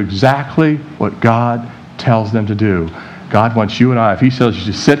angels, they do exactly what God tells them to do. God wants you and I. If he tells you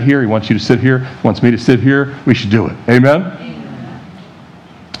to sit here, he wants you to sit here. He wants me to sit here. We should do it. Amen? Amen.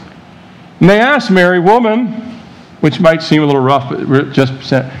 And they asked Mary, woman, which might seem a little rough, but just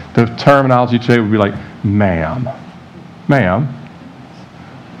the terminology today would be like, ma'am,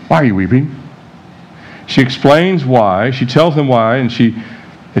 why are you weeping? She explains why. She tells them why, and she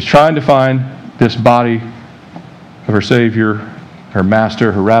is trying to find this body of her Savior, her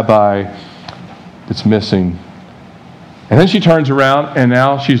Master, her Rabbi that's missing. And then she turns around, and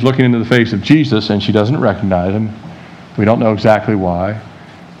now she's looking into the face of Jesus, and she doesn't recognize him. We don't know exactly why.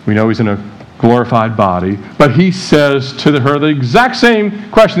 We know he's in a glorified body. But he says to her the exact same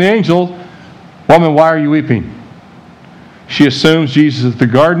question, the angel, woman, why are you weeping? She assumes Jesus is the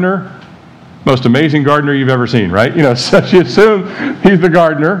gardener, most amazing gardener you've ever seen, right? So she assumed he's the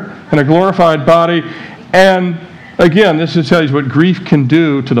gardener in a glorified body. And again, this is tells you what grief can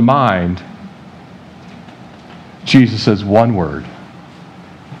do to the mind. Jesus says one word,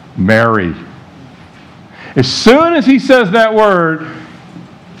 Mary. As soon as he says that word,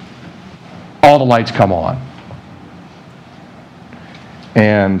 all the lights come on.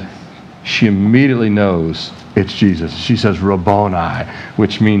 And she immediately knows it's Jesus. She says Rabboni,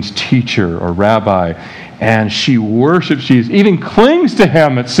 which means teacher or rabbi. And she worships Jesus, even clings to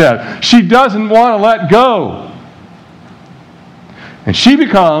him, it said. She doesn't want to let go. And she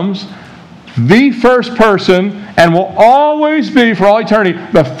becomes the first person, and will always be, for all eternity,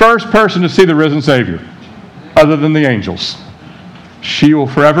 the first person to see the risen Savior, other than the angels. She will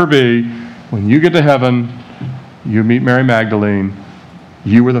forever be, when you get to heaven, you meet Mary Magdalene,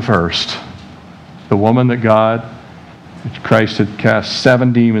 you were the first. The woman that Christ had cast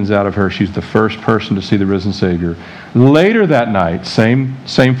 7 demons out of her, she's the first person to see the risen Savior. Later that night, same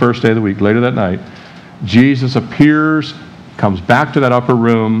first day of the week, later that night, Jesus appears, comes back to that upper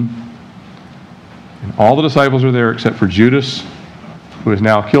room, and all the disciples are there except for Judas, who has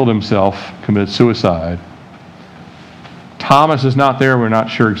now killed himself, committed suicide. Thomas is not there. We're not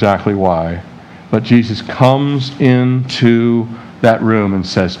sure exactly why. But Jesus comes into that room and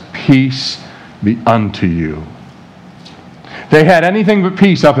says, "Peace be unto you." They had anything but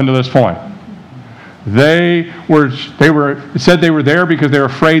peace up until this point. It said they were there because they were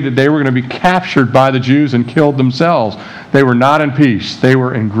afraid that they were going to be captured by the Jews and killed themselves. They were not in peace. They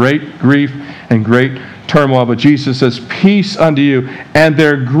were in great grief and great turmoil. But Jesus says, "Peace unto you." And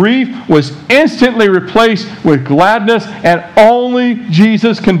their grief was instantly replaced with gladness, and only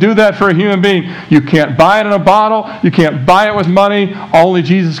Jesus can do that for a human being. You can't buy it in a bottle. You can't buy it with money. Only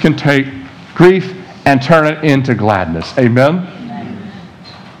Jesus can take grief and turn it into gladness. Amen?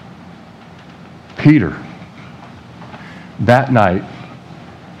 Peter, that night,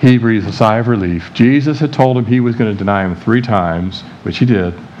 he breathed a sigh of relief. Jesus had told him he was going to deny him 3 times, which he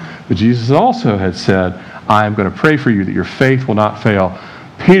did. But Jesus also had said, "I am going to pray for you that your faith will not fail."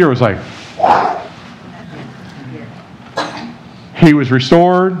 Peter was like, whew. He was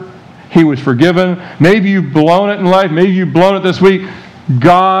restored. He was forgiven. Maybe you've blown it in life. Maybe you've blown it this week.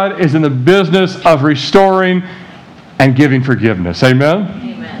 God is in the business of restoring and giving forgiveness. Amen?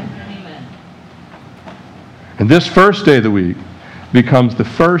 Amen. And this first day of the week becomes the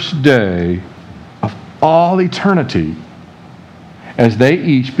first day of all eternity, as they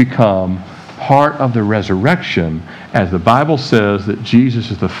each become part of the resurrection, as the Bible says that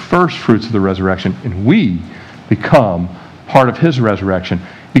Jesus is the first fruits of the resurrection, and we become part of his resurrection.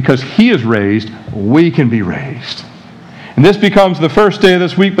 Because he is raised, we can be raised. And this becomes the first day of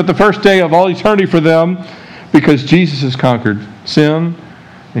this week, but the first day of all eternity for them, because Jesus has conquered sin,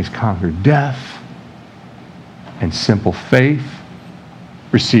 he's conquered death, and simple faith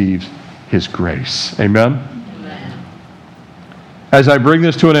receives his grace. Amen? Amen. As I bring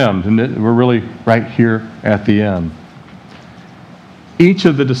this to an end, and we're really right here at the end, each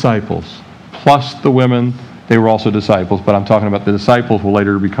of the disciples, plus the women, they were also disciples, but I'm talking about the disciples will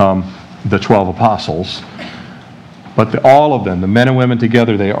later become the 12 apostles. But all of them, the men and women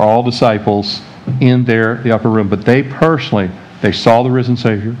together, they are all disciples in the upper room. But they personally, they saw the risen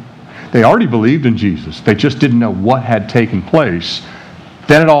Savior. They already believed in Jesus. They just didn't know what had taken place.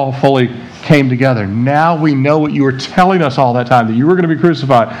 Then it all fully came together. Now we know what you were telling us all that time, that you were going to be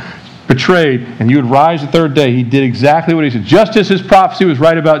crucified, betrayed, and you would rise the 3rd day. He did exactly what he said. Just as his prophecy was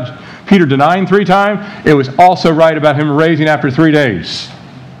right about Peter denying 3 times, it was also right about him raising after 3 days.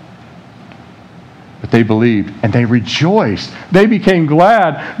 But they believed, and they rejoiced. They became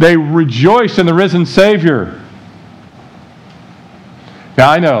glad. They rejoiced in the risen Savior. Now,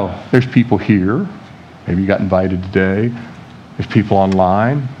 I know there's people here. Maybe you got invited today. There's people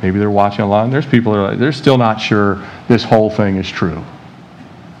online. Maybe they're watching online. There's people that are they're still not sure this whole thing is true.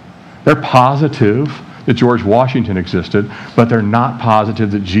 They're positive that George Washington existed, but they're not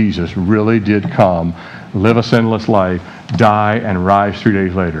positive that Jesus really did come, live a sinless life, die, and rise 3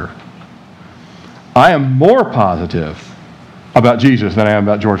 days later. I am more positive about Jesus than I am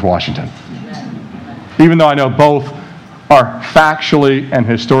about George Washington. Even though I know both are factually and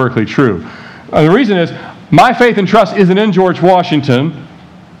historically true. And the reason is, my faith and trust isn't in George Washington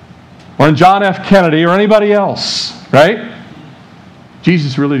or in John F. Kennedy or anybody else, right?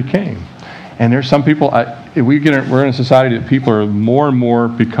 Jesus really came. And there's some people, we're in a society that people are more and more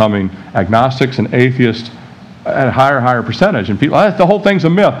becoming agnostics and atheists at a higher and higher percentage. And people, the whole thing's a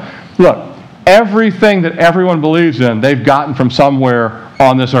myth. Look, everything that everyone believes in, they've gotten from somewhere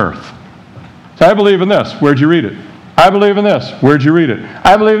on this earth. So I believe in this. Where'd you read it? I believe in this. Where'd you read it?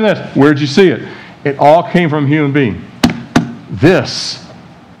 I believe in this. Where'd you see it? It all came from a human being. This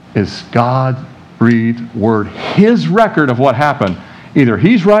is God-breathed word. His record of what happened. Either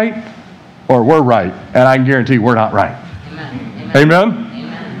he's right or we're right. And I can guarantee we're not right. Amen. Amen?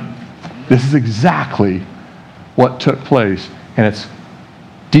 Amen. This is exactly what took place. And it's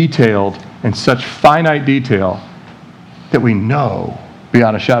detailed in such finite detail that we know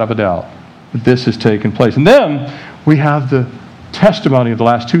beyond a shadow of a doubt that this has taken place. And then we have the testimony of the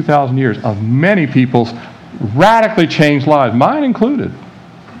last 2,000 years of many people's radically changed lives, mine included.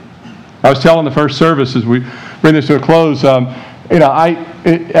 I was telling the first service as we bring this to a close,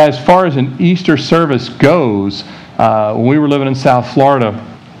 as far as an Easter service goes, when we were living in South Florida,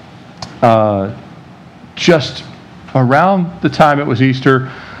 just around the time it was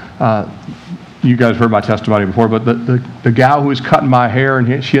Easter, you guys heard my testimony before, but the gal who was cutting my hair,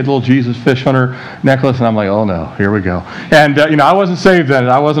 and she had a little Jesus fish on her necklace, and I'm like, oh no, here we go. And, I wasn't saved then.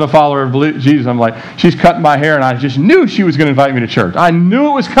 I wasn't a follower of Jesus. I'm like, she's cutting my hair, and I just knew she was going to invite me to church. I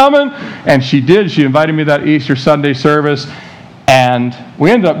knew it was coming, and she did. She invited me to that Easter Sunday service, and we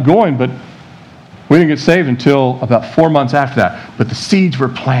ended up going, but we didn't get saved until about 4 months after that. But the seeds were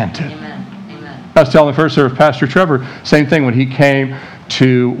planted. Amen. Amen. I was telling the first service, Pastor Trevor, same thing when he came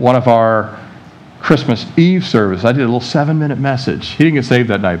to one of our Christmas Eve service. I did a little 7-minute message. He didn't get saved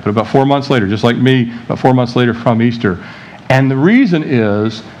that night, but about 4 months later, just like me, about 4 months later from Easter. And the reason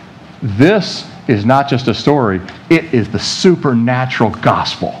is, this is not just a story, it is the supernatural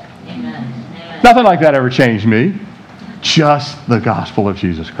gospel. Amen. Amen. Nothing like that ever changed me. Just the gospel of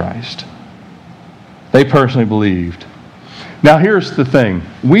Jesus Christ. They personally believed. Now here's the thing.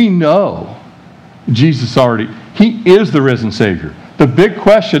 We know Jesus He is the risen Savior. The big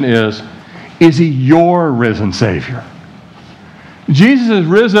question is He your risen Savior? Jesus is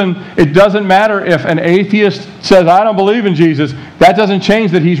risen. It doesn't matter if an atheist says, I don't believe in Jesus. That doesn't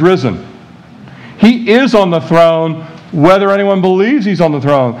change that He's risen. He is on the throne, whether anyone believes He's on the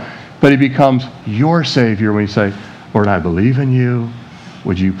throne. But He becomes your Savior when you say, Lord, I believe in you.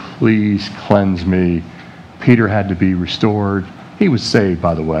 Would you please cleanse me? Peter had to be restored. He was saved,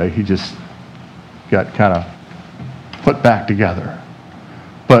 by the way. He just got kind of put back together.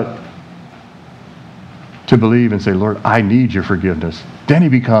 But to believe and say, Lord, I need your forgiveness. Then He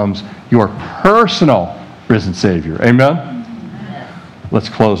becomes your personal risen Savior. Amen? Amen. Let's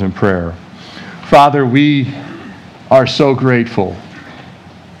close in prayer. Father, we are so grateful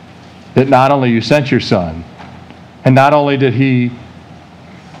that not only you sent your Son, and not only did He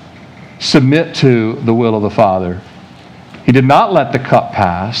submit to the will of the Father, He did not let the cup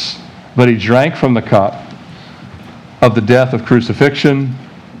pass, but He drank from the cup of the death of crucifixion,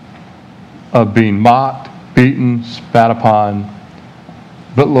 of being mocked, beaten, spat upon.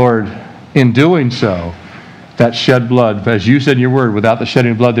 But Lord, in doing so, that shed blood, as you said in your word, without the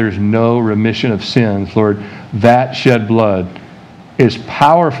shedding of blood, there is no remission of sins. Lord, that shed blood is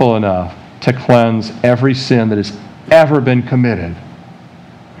powerful enough to cleanse every sin that has ever been committed.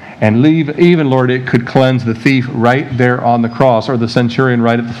 And even, Lord, it could cleanse the thief right there on the cross, or the centurion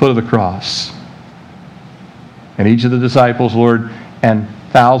right at the foot of the cross. And each of the disciples, Lord, and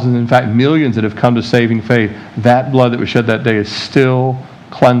thousands, in fact, millions that have come to saving faith, that blood that was shed that day is still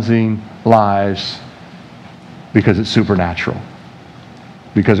cleansing lives because it's supernatural,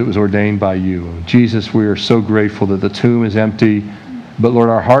 because it was ordained by you. Jesus, we are so grateful that the tomb is empty, but Lord,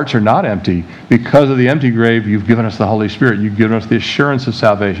 our hearts are not empty. Because of the empty grave, you've given us the Holy Spirit. You've given us the assurance of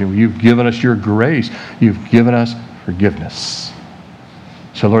salvation. You've given us your grace. You've given us forgiveness.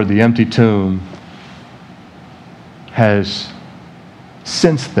 So Lord, the empty tomb has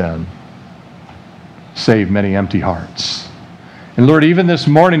since then saved many empty hearts. And Lord, even this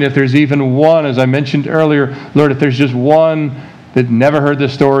morning, if there's even one, as I mentioned earlier, Lord, if there's just one that never heard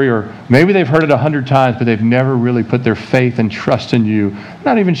this story, or maybe they've heard it 100 times, but they've never really put their faith and trust in you,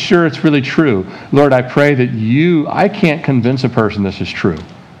 not even sure it's really true. Lord, I pray that I can't convince a person this is true,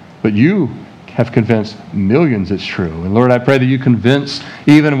 but you have convinced millions it's true. And Lord, I pray that you convince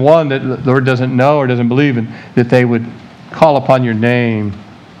even one that the Lord doesn't know or doesn't believe in, that they would call upon your name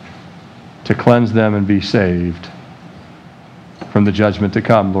to cleanse them and be saved from the judgment to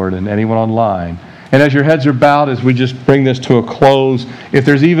come, Lord, and anyone online. And as your heads are bowed, as we just bring this to a close, if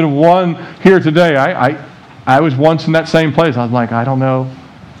there's even one here today, I was once in that same place. I was like, I don't know.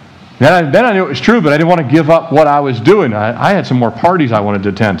 Then I knew it was true, but I didn't want to give up what I was doing. I had some more parties I wanted to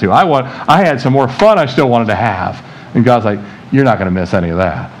attend to. I had some more fun I still wanted to have. And God's like, you're not going to miss any of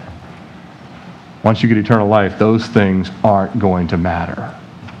that. Once you get eternal life, those things aren't going to matter.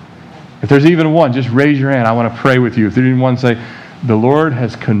 If there's even one, just raise your hand. I want to pray with you. If there's even one, say, the Lord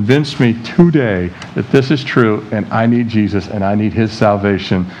has convinced me today that this is true, and I need Jesus, and I need his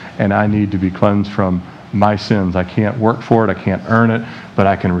salvation, and I need to be cleansed from my sins. I can't work for it. I can't earn it, but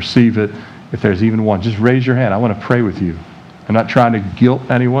I can receive it. If there's even one, just raise your hand. I want to pray with you. I'm not trying to guilt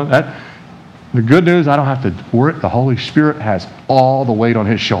anyone. The good news, I don't have to worry. The Holy Spirit has all the weight on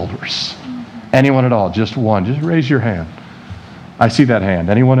his shoulders. Anyone at all, just one. Just raise your hand. I see that hand.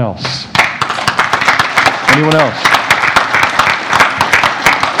 Anyone else? Anyone else?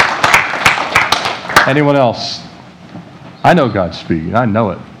 Anyone else? I know God's speaking. I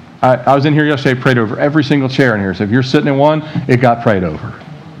know it. I was in here yesterday, prayed over every single chair in here. So if you're sitting in one, it got prayed over.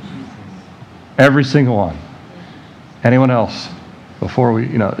 Every single one. Anyone else? Before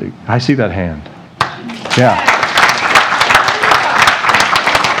we, I see that hand. Yeah.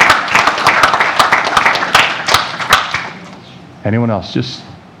 Anyone else? Just,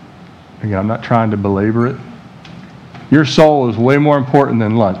 again, I'm not trying to belabor it. Your soul is way more important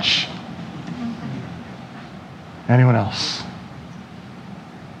than lunch. Anyone else?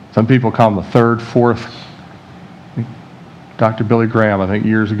 Some people call them the third, fourth. Dr. Billy Graham, I think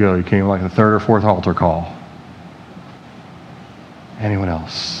years ago, he came like the third or fourth altar call. Anyone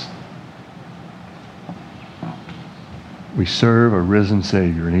else? We serve a risen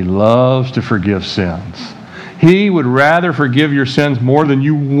Savior, and he loves to forgive sins. He would rather forgive your sins more than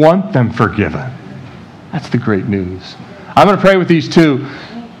you want them forgiven. That's the great news. I'm going to pray with these two.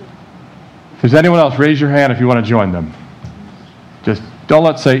 If there's anyone else, raise your hand if you want to join them. Just don't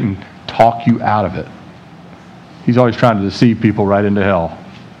let Satan talk you out of it. He's always trying to deceive people right into hell.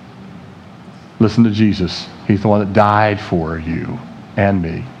 Listen to Jesus. He's the one that died for you and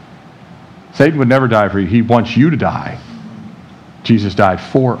me. Satan would never die for you. He wants you to die. Jesus died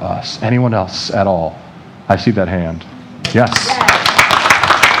for us. Anyone else at all? I see that hand. Yes.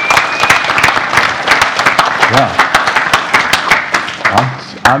 Yeah.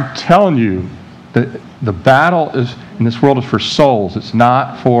 I'm telling you that the battle is in this world is for souls. It's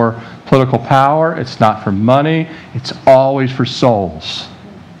not for political power. It's not for money. It's always for souls.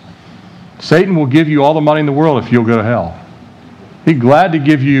 Satan will give you all the money in the world if you'll go to hell. He's glad to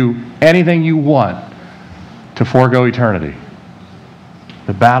give you anything you want to forego eternity.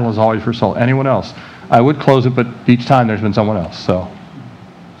 The battle is always for souls. Anyone else? I would close it, but each time there's been someone else. So,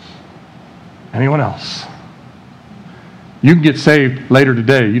 anyone else? You can get saved later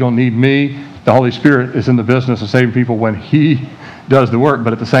today. You don't need me. The Holy Spirit is in the business of saving people when he does the work.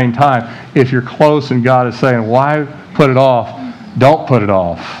 But at the same time, if you're close and God is saying, why put it off? Don't put it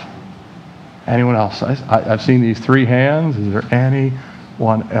off. Anyone else? I've seen these three hands. Is there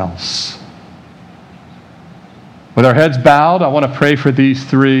anyone else? With our heads bowed, I want to pray for these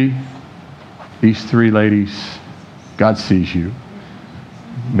three ladies. God sees you.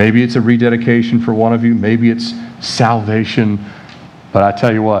 Maybe it's a rededication for one of you. Maybe it's salvation. But I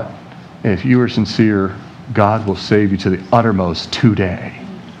tell you what, if you are sincere, God will save you to the uttermost today.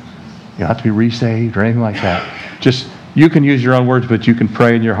 You don't have to be resaved or anything like that. Just, you can use your own words, but you can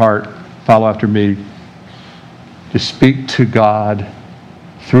pray in your heart. Follow after me. Just speak to God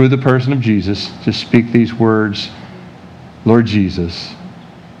through the person of Jesus. Just speak these words. Lord Jesus,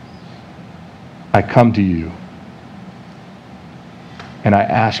 I come to you and I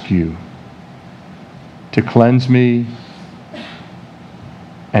ask you to cleanse me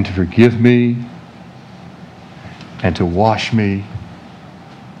and to forgive me and to wash me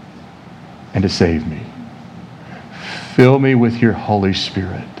and to save me. Fill me with your Holy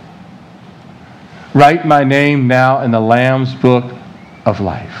Spirit. Write my name now in the Lamb's book of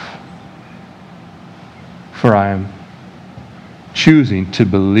life. For I am choosing to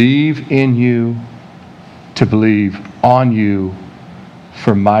believe in you, to believe on you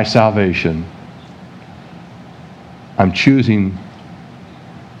for my salvation. I'm choosing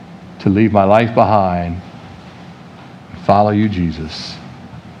to leave my life behind and follow you, Jesus,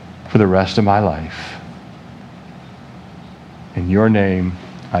 for the rest of my life. In your name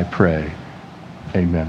I pray. Amen.